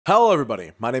Hello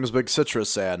everybody, my name is Big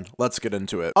Citrus and let's get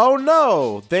into it. Oh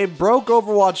no, they broke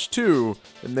Overwatch 2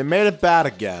 and they made it bad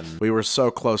again. We were so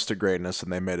close to greatness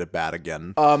and they made it bad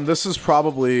again. This is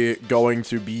probably going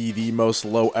to be the most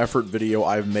low effort video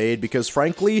I've made because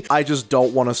frankly, I just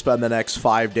don't want to spend the next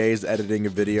 5 days editing a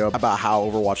video about how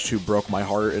Overwatch 2 broke my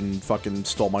heart and fucking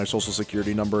stole my social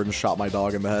security number and shot my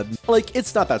dog in the head. Like,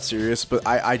 it's not that serious, but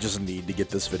I just need to get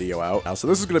this video out. So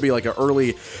this is going to be like an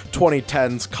early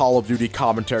 2010s Call of Duty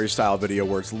commentary style video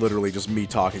where it's literally just me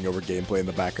talking over gameplay in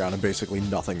the background and basically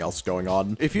nothing else going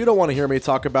on. If you don't want to hear me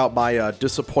talk about my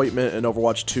disappointment in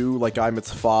Overwatch 2 like I'm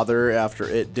its father after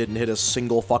it didn't hit a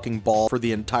single fucking ball for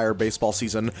the entire baseball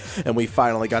season and we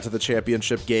finally got to the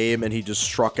championship game and he just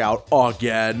struck out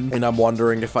again, and I'm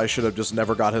wondering if I should have just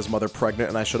never got his mother pregnant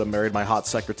and I should have married my hot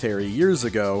secretary years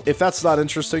ago. If that's not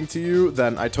interesting to you,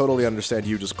 then I totally understand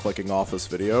you just clicking off this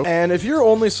video. And if you're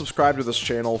only subscribed to this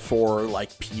channel for like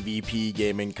PvP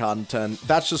gaming content,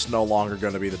 that's just no longer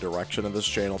going to be the direction of this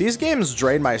channel. These games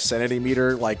drain my sanity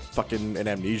meter like fucking in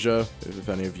Amnesia, if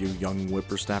any of you young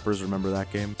whippersnappers remember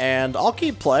that game. And I'll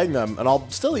keep playing them, and I'll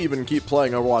still even keep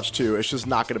playing Overwatch 2. It's just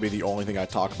not going to be the only thing I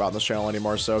talk about on this channel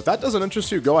anymore, so if that doesn't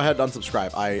interest you, go ahead and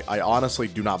unsubscribe. I honestly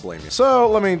do not blame you. So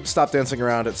let me stop dancing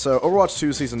around it. So Overwatch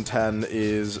 2 Season 10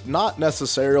 is not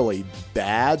necessarily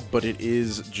bad, but it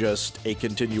is just a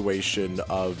continuation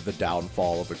of the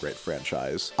downfall of a great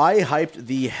franchise. I hyped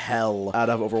the hell out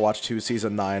of Overwatch 2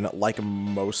 Season 9 like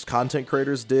most content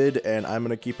creators did, and I'm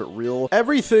gonna keep it real.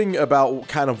 Everything about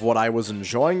kind of what I was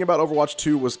enjoying about Overwatch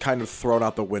 2 was kind of thrown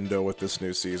out the window with this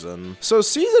new season. So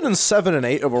Season 7 and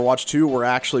 8 of Overwatch 2 were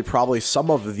actually probably some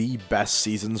of the best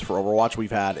seasons for Overwatch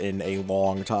we've had in a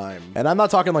long time. And I'm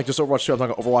not talking like just Overwatch 2, I'm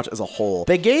talking Overwatch as a whole.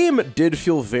 The game did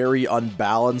feel very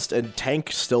unbalanced, and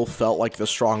tank still felt like the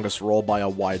strongest role by a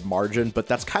wide margin, but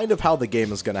that's kind of how the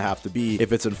game is gonna have to be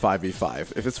if it's in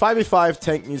 5v5. If it's 5v5,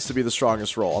 tank needs to be the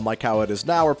strongest role. Unlike how it is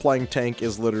now, where playing tank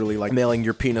is literally like nailing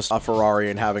your penis off Ferrari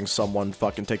and having someone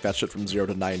fucking take that shit from 0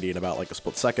 to 90 in about like a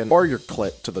split second. Or your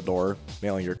clit to the door.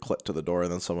 Nailing your clit to the door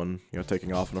and then someone, you know,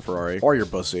 taking off in a Ferrari. Or your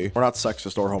bussy. We're not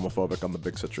sexist or homophobic on the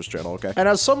Big Citrus channel, okay? And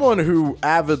as someone who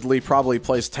avidly probably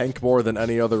plays tank more than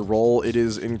any other role, it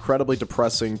is incredibly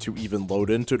depressing to even load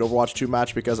into an Overwatch 2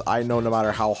 match because I know no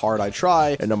matter how hard I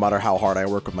try and no matter how hard I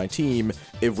work with my team,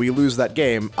 if we lose that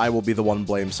game, I will be the one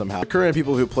blamed somehow. The current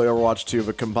people who play Overwatch 2 have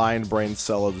a combined brain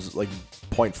cell of like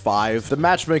 0.5. The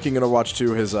matchmaking in Overwatch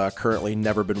 2 has currently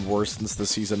never been worse since the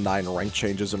Season 9 rank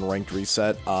changes and ranked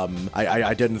reset.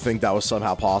 I didn't think that was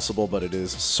somehow possible, but it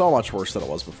is so much worse than it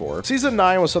was before. Season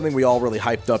 9 was something we all really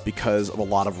hyped up because of a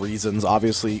lot of reasons.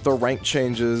 Obviously, the rank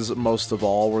changes, most of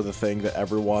all, were the thing that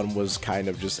everyone was kind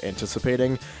of just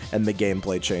anticipating, and the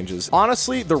gameplay changes.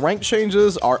 Honestly, the rank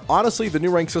changes are, the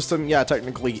new rank system, yeah,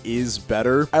 technically is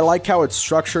better. I like how it's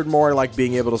structured more. I like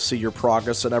being able to see your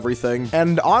progress and everything.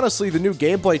 And honestly, the new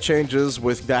gameplay changes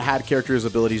with the had characters'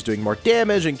 abilities doing more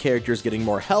damage and characters getting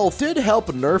more health did help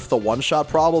nerf the one-shot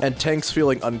problem, and tanks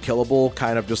feeling unkillable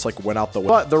kind of just like went out the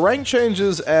window. But the rank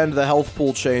changes and the health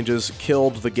pool changes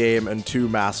killed the game in two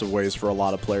massive ways for a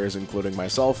lot of players, including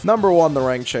myself. Number one, the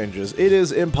rank changes. It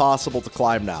is impossible to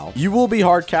climb now. You will be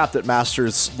hard capped at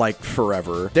Masters like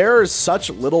forever. There are such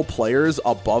little players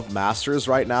above Masters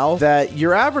right now that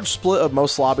your average split of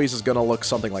most lobbies is gonna look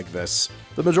something like this.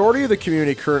 The majority of the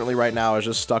community currently right now is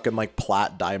just stuck in like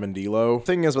Plat, Diamond, Elo. The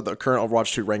thing is with the current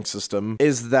Overwatch 2 rank system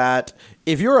is that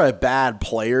if you're a bad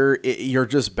player, you're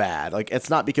just bad. Like, it's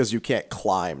not because you can't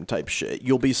climb type shit.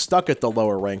 You'll be stuck at the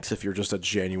lower ranks if you're just a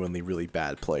genuinely really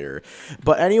bad player.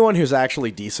 But anyone who's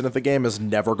actually decent at the game is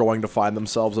never going to find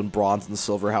themselves in bronze and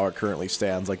silver how it currently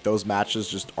stands. Like, those matches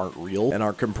just aren't real and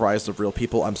aren't comprised of real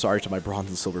people. I'm sorry to my bronze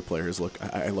and silver players. Look,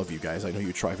 I love you guys. I know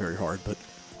you try very hard, but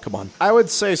come on. I would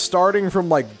say starting from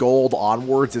like gold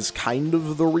onwards is kind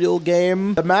of the real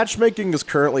game. The matchmaking is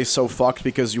currently so fucked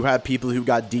because you have people who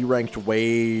got D-ranked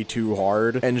way too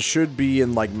hard and should be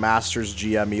in like Masters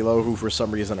GM Elo who for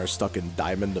some reason are stuck in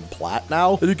Diamond and Plat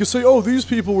now. And you can say, oh, these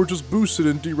people were just boosted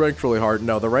and D-ranked really hard.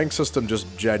 No, the rank system just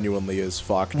genuinely is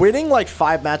fucked. Winning like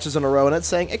 5 matches in a row and it's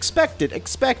saying expected,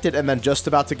 and then just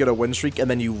about to get a win streak and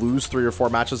then you lose 3 or 4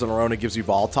 matches in a row and it gives you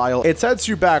volatile. It sets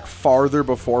you back farther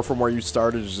before from where you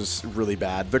started. Just really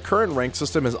bad. The current rank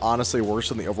system is honestly worse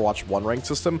than the Overwatch 1 rank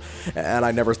system, and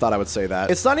I never thought I would say that.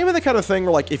 It's not even the kind of thing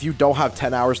where like if you don't have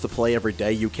 10 hours to play every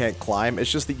day, you can't climb. It's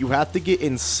just that you have to get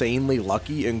insanely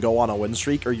lucky and go on a win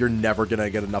streak or you're never gonna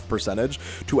get enough percentage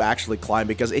to actually climb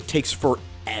because it takes forever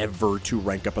ever to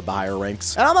rank up at the higher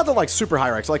ranks. And I'm not the like super high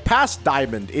ranks, like past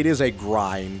Diamond, it is a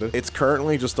grind. It's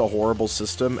currently just a horrible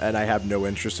system, and I have no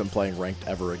interest in playing ranked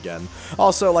ever again.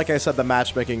 Also, like I said, the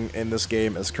matchmaking in this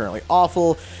game is currently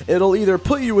awful. It'll either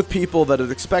put you with people that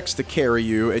it expects to carry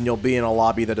you, and you'll be in a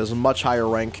lobby that is much higher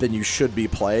rank than you should be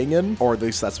playing in, or at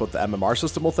least that's what the MMR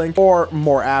system will think, or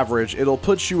more average, it'll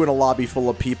put you in a lobby full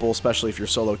of people, especially if you're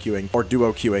solo queuing or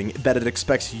duo queuing, that it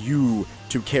expects you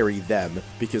to carry them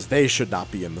because they should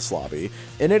not be in this lobby.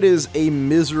 And it is a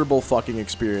miserable fucking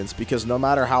experience because no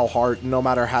matter how hard, no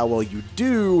matter how well you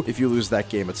do, if you lose that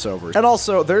game, it's over. And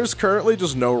also, there's currently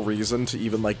just no reason to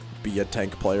even like be a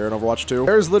tank player in Overwatch 2.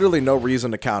 There's literally no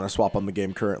reason to counter swap on the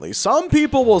game currently. Some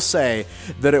people will say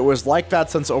that it was like that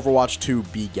since Overwatch 2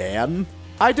 began.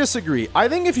 I disagree. I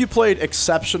think if you played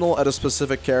exceptional at a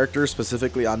specific character,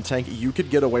 specifically on tank, you could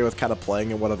get away with kind of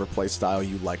playing in whatever playstyle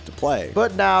you like to play.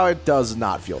 But now it does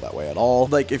not feel that way at all.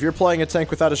 Like, if you're playing a tank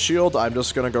without a shield, I'm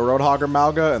just gonna go Roadhog or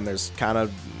Mauga, and there's kind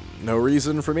of no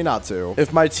reason for me not to.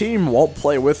 If my team won't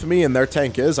play with me and their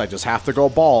tank is, I just have to go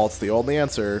ball. It's the only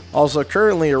answer. Also,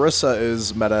 currently Orisa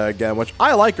is meta again, which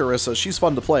I like Orisa. She's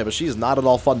fun to play, but she's not at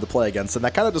all fun to play against, and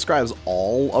that kind of describes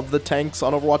all of the tanks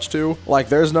on Overwatch 2. Like,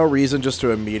 there's no reason just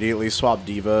to immediately swap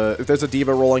D.Va. If there's a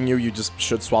D.Va rolling you, you just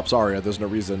should swap Zarya. There's no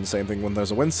reason. Same thing when there's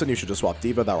a Winston, you should just swap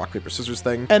D.Va, that rock, paper, scissors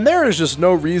thing. And there is just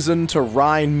no reason to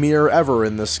Rein Mir ever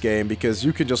in this game, because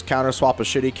you can just counter swap a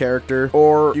shitty character,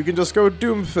 or you can just go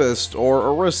Doomfist or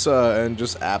Orisa and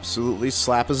just absolutely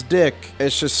slap his dick.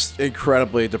 It's just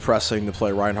incredibly depressing to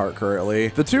play Reinhardt currently.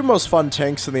 The two most fun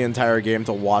tanks in the entire game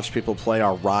to watch people play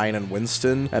are Rein and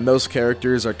Winston, and those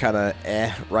characters are kind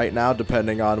of right now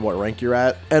depending on what rank you're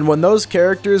at. And when those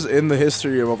characters in the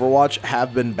history of Overwatch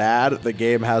have been bad, the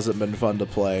game hasn't been fun to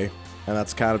play. And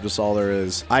that's kind of just all there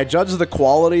is. I judge the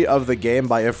quality of the game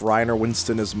by if Rein or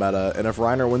Winston is meta, and if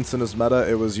Rein or Winston is meta,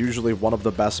 it was usually one of the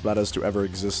best metas to ever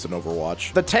exist in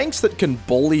Overwatch. The tanks that can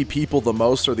bully people the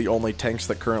most are the only tanks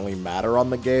that currently matter on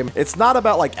the game. It's not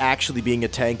about like actually being a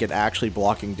tank and actually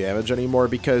blocking damage anymore,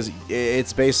 because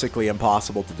it's basically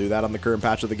impossible to do that on the current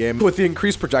patch of the game. With the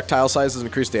increased projectile sizes and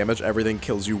increased damage, everything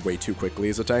kills you way too quickly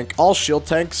as a tank. All shield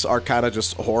tanks are kind of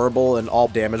just horrible, and all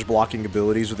damage blocking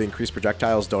abilities with the increased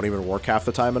projectiles don't even work half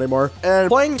the time anymore. And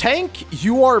playing tank,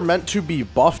 you are meant to be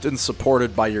buffed and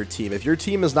supported by your team. If your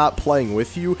team is not playing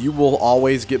with you, you will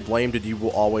always get blamed and you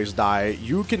will always die.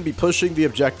 You can be pushing the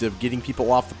objective, getting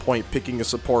people off the point, picking a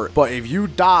support, but if you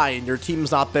die and your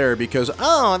team's not there because,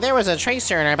 oh, there was a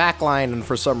Tracer in our backline, and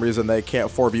for some reason they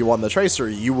can't 4v1 the Tracer,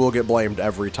 you will get blamed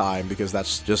every time, because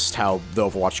that's just how the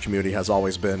Overwatch community has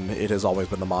always been. It has always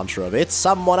been the mantra of, it's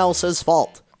someone else's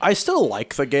fault. I still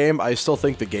like the game. I still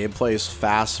think the gameplay is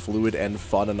fast, fluid, and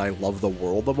fun, and I love the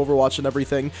world of Overwatch and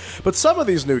everything. But some of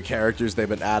these new characters they've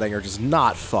been adding are just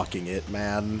not fucking it,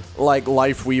 man. Like,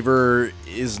 Lifeweaver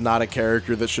is not a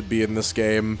character that should be in this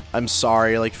game. I'm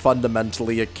sorry, like,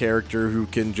 fundamentally a character who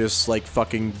can just, like,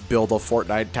 fucking build a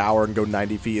Fortnite tower and go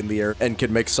 90 feet in the air and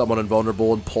can make someone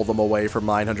invulnerable and pull them away from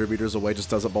 900 meters away just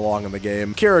doesn't belong in the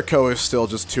game. Kiriko is still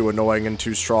just too annoying and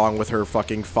too strong with her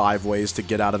fucking 5 ways to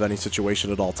get out of any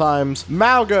situation at all times.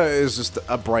 Mauga is just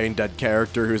a brain dead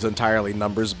character who's entirely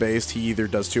numbers based. He either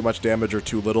does too much damage or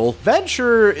too little.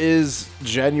 Venture is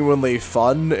genuinely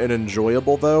fun and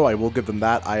enjoyable though. I will give them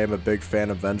that. I am a big fan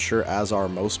of Venture, as are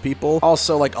most people.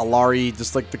 Also, like Alari,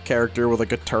 just like the character with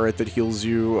like a turret that heals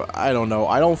you. I don't know.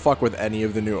 I don't fuck with any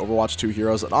of the new Overwatch 2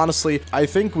 heroes, and honestly, I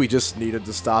think we just needed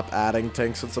to stop adding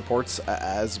tanks and supports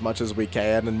as much as we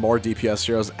can, and more DPS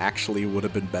heroes actually would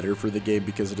have been better for the game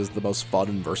because it is the most fun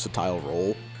and versatile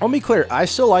role. I'll be clear, I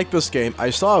still like this game. I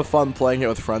still have fun playing it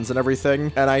with friends and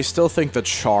everything, and I still think the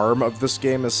charm of this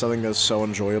game is something that's so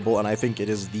enjoyable, and I think it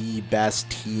is the best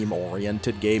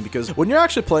team-oriented game, because when you're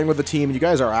actually playing with a team, you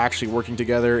guys are actually working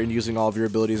together and using all of your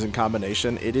abilities in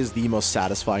combination, it is the most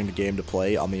satisfying game to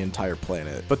play on the entire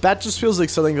planet. But that just feels like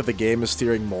something that the game is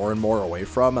steering more and more away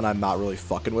from, and I'm not really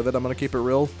fucking with it. I'm gonna keep it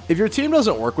real. If your team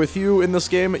doesn't work with you in this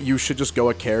game, you should just go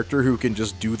a character who can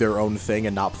just do their own thing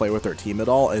and not play with their team at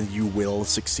all, and you will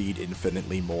succeed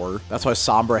infinitely more. That's why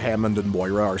Sombra, Hammond, and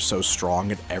Moira are so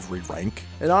strong at every rank.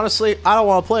 And honestly, I don't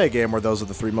want to play a game where those are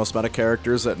the 3 most meta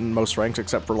characters at most ranks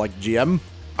except for like GM.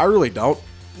 I really don't.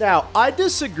 Now, I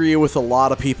disagree with a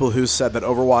lot of people who said that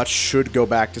Overwatch should go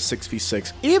back to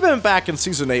 6v6. Even back in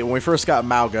Season 8, when we first got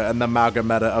Mauga and the Mauga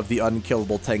meta of the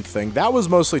unkillable tank thing, that was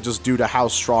mostly just due to how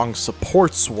strong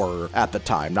supports were at the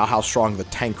time, not how strong the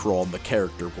tank role and the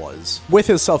character was. With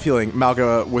his self-healing,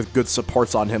 Mauga with good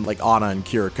supports on him like Ana and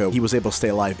Kiriko, he was able to stay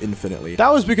alive infinitely.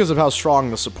 That was because of how strong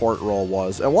the support role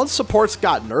was, and once supports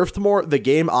got nerfed more, the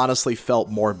game honestly felt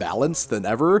more balanced than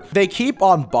ever. They keep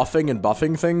on buffing and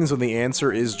buffing things, and the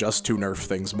answer is just to nerf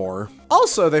things more.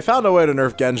 Also, they found a way to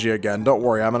nerf Genji again. Don't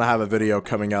worry, I'm gonna have a video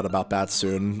coming out about that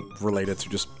soon, related to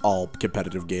just all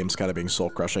competitive games kind of being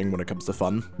soul-crushing when it comes to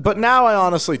fun. But now I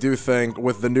honestly do think,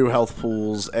 with the new health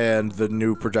pools and the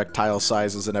new projectile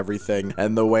sizes and everything,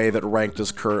 and the way that ranked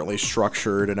is currently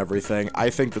structured and everything, I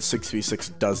think that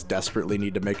 6v6 does desperately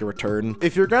need to make a return.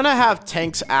 If you're gonna have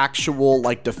tanks' actual,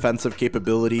 like, defensive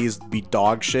capabilities be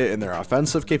dog shit and their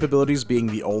offensive capabilities being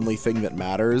the only thing that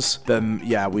matters, then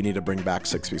yeah, we need to bring back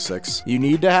 6v6. You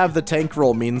need to have the tank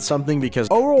role mean something, because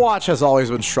Overwatch has always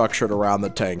been structured around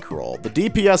the tank role. The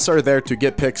DPS are there to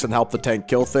get picks and help the tank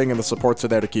kill thing, and the supports are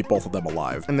there to keep both of them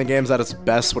alive. And the game's at its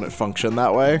best when it functioned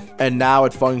that way, and now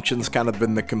it functions kind of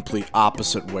in the complete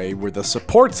opposite way, where the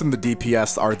supports and the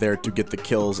DPS are there to get the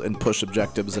kills and push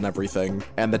objectives and everything,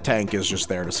 and the tank is just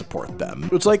there to support them.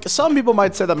 Which, like, some people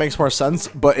might say that makes more sense,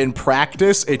 but in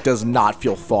practice, it does not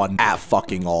feel fun at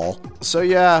fucking all. So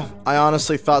yeah, I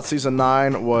honestly thought Season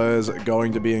 9 was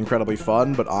going to be incredibly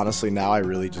fun, but honestly now I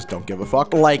really just don't give a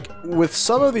fuck. Like, with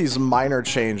some of these minor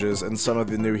changes and some of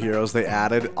the new heroes they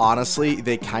added, honestly,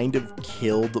 they kind of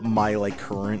killed my, like,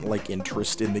 current, like,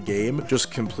 interest in the game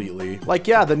just completely. Like,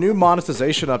 yeah, the new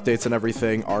monetization updates and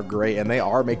everything are great, and they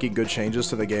are making good changes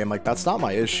to the game. Like, that's not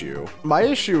my issue. My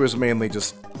issue is mainly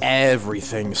just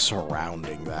everything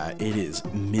surrounding that. It is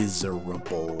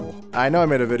miserable. I know I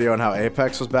made a video on how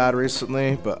Apex was bad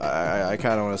recently, but I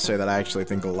kind of want to say that I actually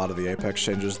think a lot of the Apex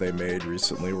changes they made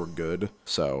recently were good.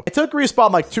 So it took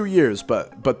Respawn like 2 years,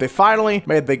 but they finally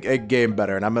made the game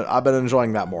better, and I've been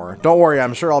enjoying that more. Don't worry,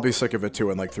 I'm sure I'll be sick of it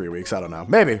too in like 3 weeks. I don't know.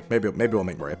 Maybe we'll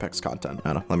make more Apex content.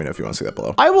 I don't know. Let me know if you want to see that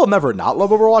below. I will never not love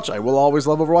Overwatch. I will always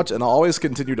love Overwatch, and I'll always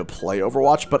continue to play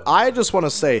Overwatch, but I just want to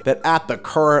say that at the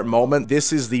current moment,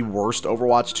 this is the worst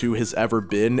Overwatch 2 has ever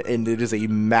been, and it is a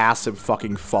massive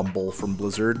fucking fumble from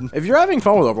Blizzard. If you're having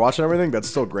fun with Overwatch and everything, that's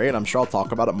still great. I'm sure I'll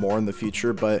talk about it more in the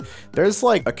future, but there's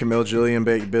like a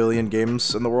billion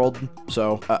games in the world,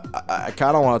 so I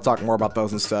kind of want to talk more about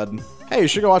those instead. Hey, you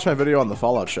should go watch my video on the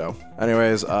Fallout show.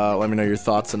 Anyways, let me know your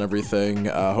thoughts and everything.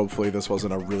 Hopefully this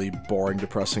wasn't a really boring,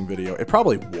 depressing video. It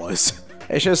probably was.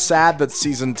 It's just sad that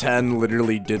Season 10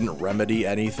 literally didn't remedy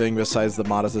anything besides the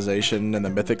monetization and the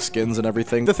mythic skins and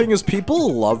everything. The thing is,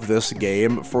 people love this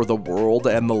game for the world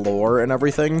and the lore and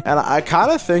everything, and I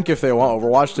kind of think if they want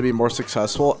Overwatch to be more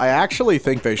successful, I actually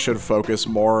think they should focus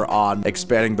more on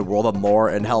expanding the world and lore,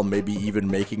 and hell, maybe even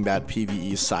making that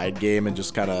PvE side game and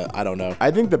just kind of, I don't know.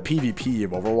 I think the PvP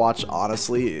of Overwatch,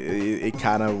 honestly, it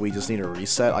kind of, we just need a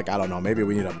reset. Like, I don't know, maybe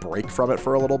we need a break from it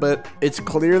for a little bit. It's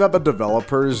clear that the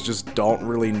developers just don't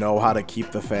really know how to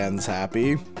keep the fans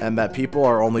happy, and that people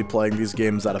are only playing these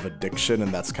games out of addiction,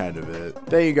 and that's kind of it.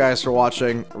 Thank you guys for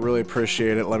watching. Really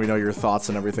appreciate it. Let me know your thoughts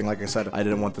and everything. Like I said, I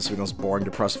didn't want this to be the most boring,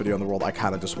 depressed video in the world. I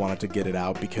kind of just wanted to get it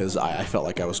out because I felt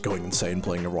like I was going insane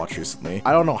playing Overwatch recently.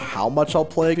 I don't know how much I'll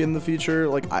play in the future.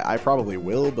 Like, I probably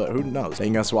will, but who knows? Thank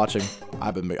you guys for watching.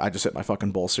 I just hit my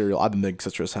fucking bowl of cereal. I've been Big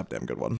Citrus. Have a damn good one.